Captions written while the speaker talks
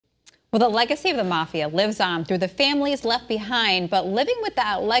Well, the legacy of the Mafia lives on through the families left behind, but living with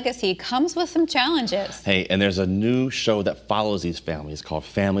that legacy comes with some challenges. Hey, and there's a new show that follows these families called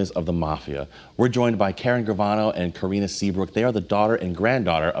Families of the Mafia. We're joined by Gravano and Karina Seabrook. They are the daughter and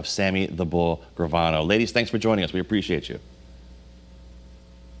granddaughter of Sammy the Bull Gravano. Ladies, thanks for joining us. We appreciate you.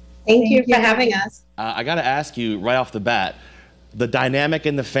 Thank you for having us. I got to ask you right off the bat, the dynamic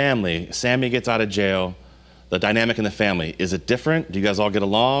in the family, Sammy gets out of jail. The dynamic in the family, is it different? Do you guys all get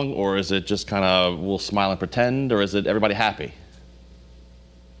along, or is it just kind of we'll smile and pretend, or is it everybody happy?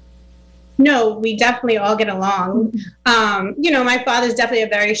 No, we definitely all get along. You know, my father's definitely a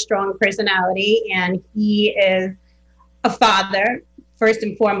very strong personality, and he is a father, first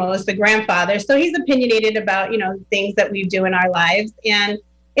and foremost, a grandfather. So he's opinionated about, you know, things that we do in our lives. And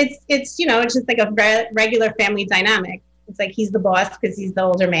it's you know, it's just like a regular family dynamic. It's like he's the boss because he's the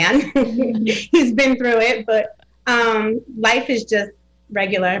older man. He's been through it, but life is just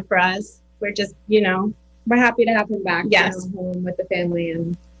regular for us. We're just, you know, we're happy to have him back. Yes, home with the family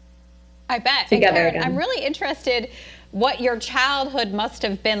and I bet together Karen, again. I'm really interested what your childhood must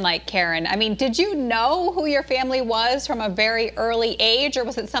have been like, Karen. I mean, did you know who your family was from a very early age, or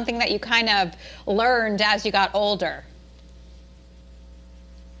was it something that you kind of learned as you got older?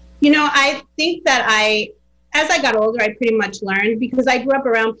 You know, I think that as I got older, I pretty much learned because I grew up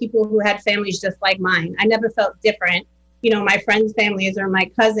around people who had families just like mine. I never felt different. You know, my friends' families or my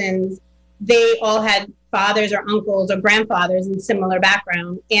cousins, they all had fathers or uncles or grandfathers in similar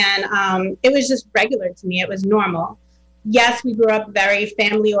background. And it was just regular to me. It was normal. Yes, we grew up very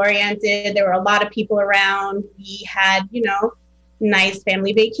family oriented. There were a lot of people around. We had, you know, nice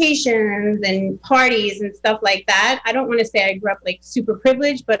family vacations and parties and stuff like that. I don't want to say I grew up like super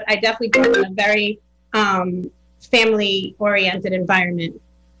privileged, but I definitely grew up in a very family-oriented environment.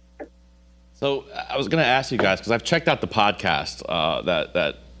 So I was going to ask you guys, because I've checked out the podcast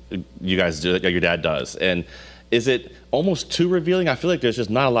that you guys do, that your dad does, and is it almost too revealing? I feel like there's just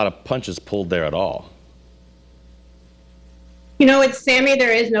not a lot of punches pulled there at all. You know, with Sammy,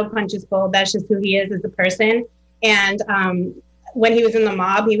 there is no punches pulled. That's just who he is as a person. And when he was in the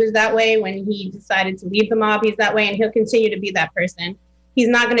mob, he was that way. When he decided to leave the mob, he's that way, and he'll continue to be that person. He's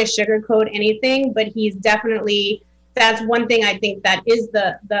not going to sugarcoat anything, but he's definitely, that's one thing I think that is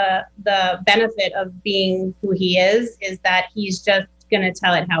the benefit of being who he is that he's just going to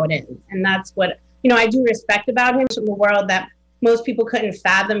tell it how it is. And that's what, you know, I do respect about him in the world that most people couldn't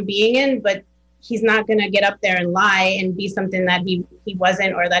fathom being in, but he's not going to get up there and lie and be something that he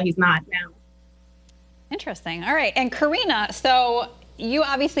wasn't or that he's not now. Interesting. All right. And Karina, so you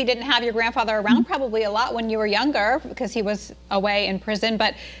obviously didn't have your grandfather around probably a lot when you were younger because he was away in prison,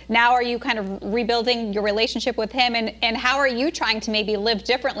 but now are you kind of rebuilding your relationship with him, and how are you trying to maybe live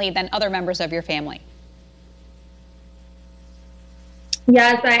differently than other members of your family?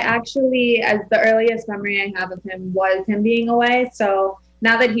 Yes, I actually, as the earliest memory I have of him was him being away. So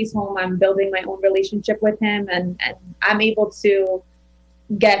now that he's home, I'm building my own relationship with him, and I'm able to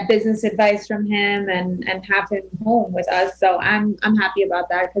get business advice from him and have him home with us. So I'm happy about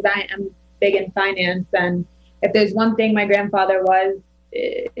that because I am big in finance. And if there's one thing my grandfather was,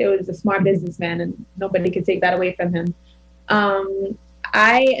 it was a smart businessman, and nobody could take that away from him.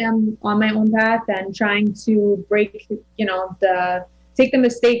 I am on my own path and trying to break, you know, take the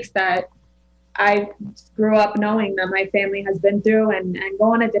mistakes that I grew up knowing that my family has been through and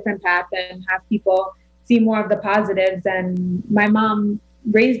go on a different path and have people see more of the positives. And my mom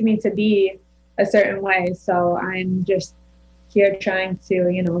raised me to be a certain way, so I'm just here trying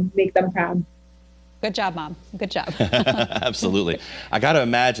to, you know, make them proud. Good job, Mom. Good job. Absolutely. I got to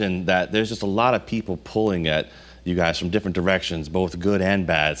imagine that there's just a lot of people pulling at you guys from different directions, both good and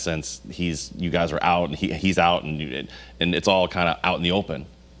bad, since you guys are out and he's out, and it's all kind of out in the open.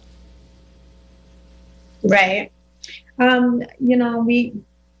 Right. You know,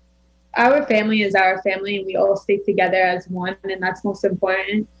 our family is our family, and we all stick together as one, and that's most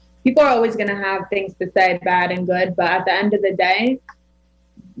important. People are always going to have things to say, bad and good, but at the end of the day,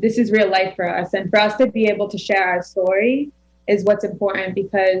 this is real life for us. And for us to be able to share our story is what's important,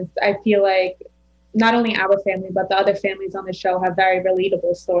 because I feel like not only our family, but the other families on the show have very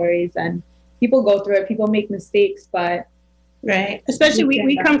relatable stories, and people go through it, people make mistakes, but right. Especially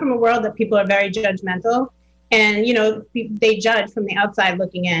we come from a world that people are very judgmental, and, you know, they judge from the outside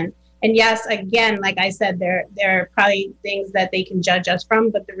looking in. And yes, again, like I said, there are probably things that they can judge us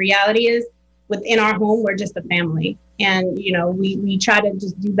from, but the reality is within our home, we're just a family. And, you know, we try to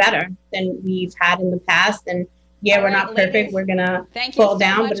just do better than we've had in the past. And yeah, we're not perfect. We're going to fall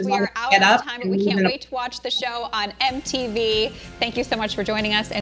down, but as long as we get up. We can't wait to watch the show on MTV. Thank you so much for joining us.